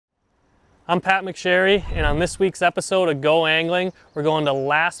I'm Pat McSherry, and on this week's episode of Go Angling, we're going to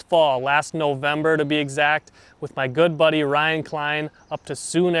last November to be exact, with my good buddy Ryan Klein up to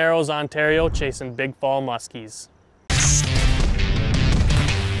Sioux Narrows, Ontario, chasing big fall muskies.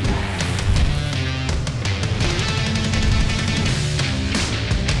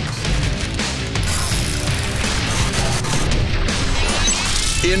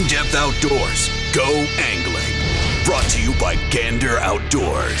 In-Depth Outdoors, Go Angling. Brought to you by Gander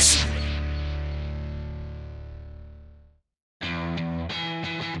Outdoors.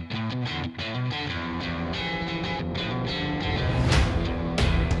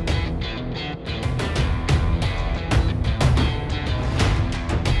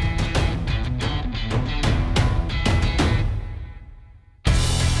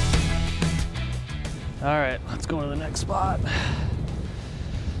 All right, let's go to the next spot.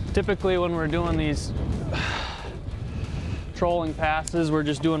 Typically when we're doing these trolling passes, we're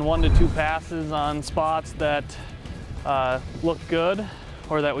just doing 1 to 2 passes on spots that look good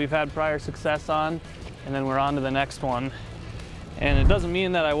or that we've had prior success on, and then we're on to the next one. And it doesn't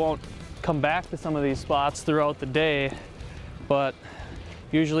mean that I won't come back to some of these spots throughout the day, but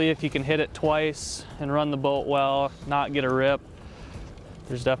usually if you can hit it twice and run the boat well, not get a rip,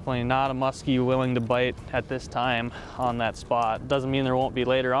 there's definitely not a muskie willing to bite at this time on that spot. Doesn't mean there won't be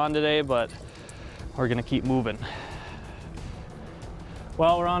later on today, but we're gonna keep moving.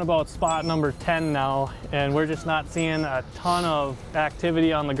 Well, we're on about spot number 10 now, and we're just not seeing a ton of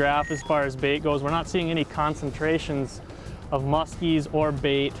activity on the graph as far as bait goes. We're not seeing any concentrations of muskies or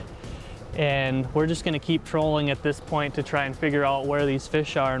bait, and we're just gonna keep trolling at this point to try and figure out where these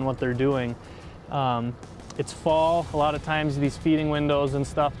fish are and what they're doing. It's fall. A lot of times these feeding windows and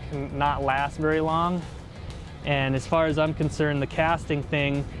stuff can not last very long. And as far as I'm concerned, the casting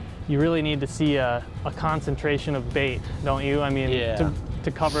thing, you really need to see a concentration of bait, don't you? I mean, yeah.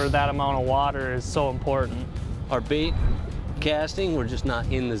 to cover that amount of water is so important. Our bait casting, we're just not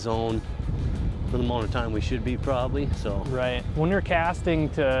in the zone for the amount of time we should be probably, so. Right. When you're casting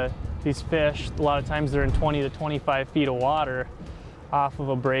to these fish, a lot of times they're in 20 to 25 feet of water off of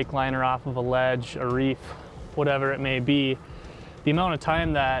a brake line or off of a ledge, a reef, whatever it may be. The amount of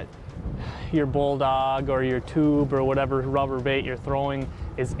time that your bulldog or your tube or whatever rubber bait you're throwing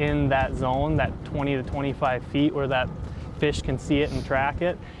is in that zone, that 20 to 25 feet where that fish can see it and track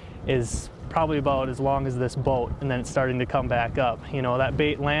it, is probably about as long as this boat, and then it's starting to come back up. You know, that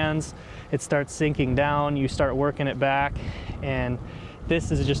bait lands, it starts sinking down, you start working it back, and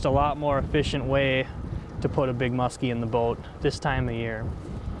this is just a lot more efficient way to put a big muskie in the boat this time of year.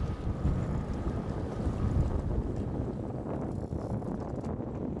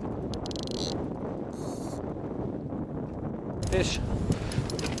 Fish.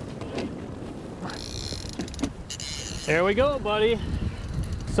 There we go, buddy.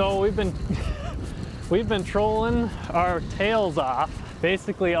 So we've been trolling our tails off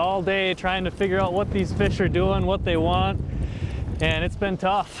basically all day, trying to figure out what these fish are doing, what they want, and it's been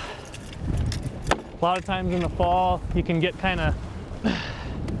tough. A lot of times in the fall, you can get kind of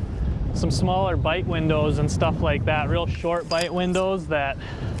some smaller bite windows and stuff like that, real short bite windows that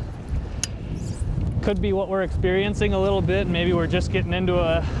could be what we're experiencing a little bit. Maybe we're just getting into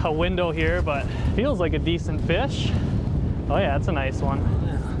a window here, but feels like a decent fish. Oh yeah, that's a nice one.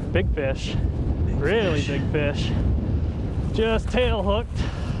 Yeah. Big fish. Really big fish. Just tail hooked.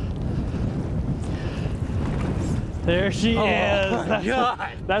 There she is.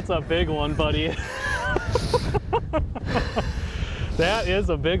 That's a big one, buddy. That is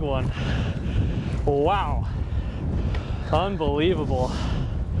a big one. Wow. Unbelievable.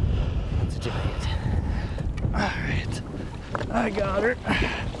 That's a giant. All right, I got her.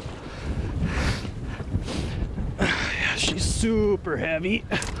 Yeah, she's super heavy.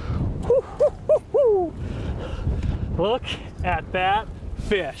 Look at that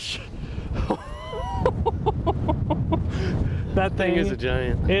fish. That thing is a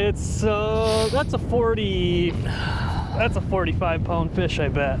giant. It's that's a 45-pound fish, I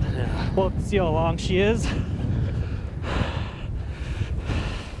bet. Yeah. Well, let's see how long she is.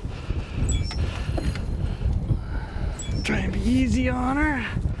 Try and be easy on her.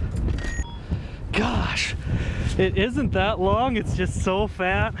 Gosh, it isn't that long, it's just so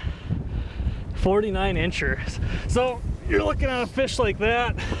fat. 49 inches. So you're looking at a fish like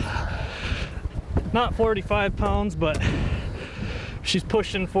that, not 45 pounds, but she's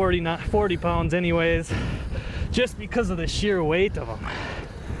pushing 40 pounds anyways, just because of the sheer weight of them.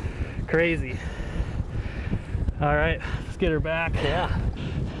 Crazy. All right, let's get her back. Yeah.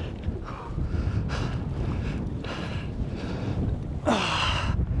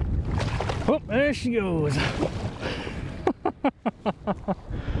 Oh, there she goes.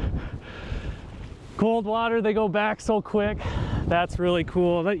 Cold water, they go back so quick. That's really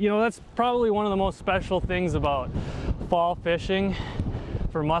cool. That, you know, that's probably one of the most special things about fall fishing,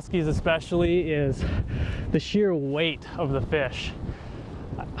 for muskies especially, is the sheer weight of the fish.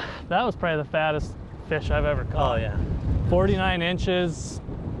 That was probably the fattest fish I've ever caught. Oh yeah. 49 inches,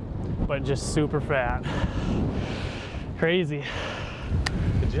 but just super fat. Crazy.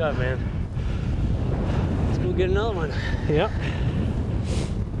 Good job, man. Let's go get another one. Yep.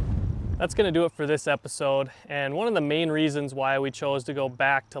 That's gonna do it for this episode. And one of the main reasons why we chose to go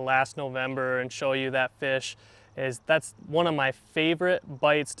back to last November and show you that fish is that's one of my favorite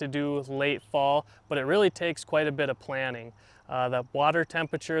bites to do late fall, but it really takes quite a bit of planning. The water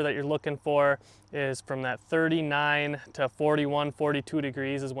temperature that you're looking for is from that 39 to 41, 42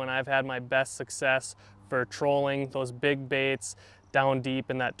 degrees is when I've had my best success for trolling those big baits down deep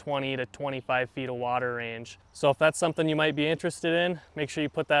in that 20 to 25 feet of water range. So if that's something you might be interested in, make sure you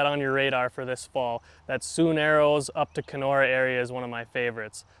put that on your radar for this fall. That Soon Arrows up to Kenora area is one of my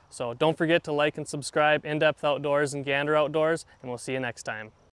favorites. So don't forget to like and subscribe In-Depth Outdoors and Gander Outdoors, and we'll see you next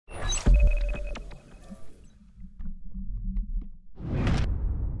time.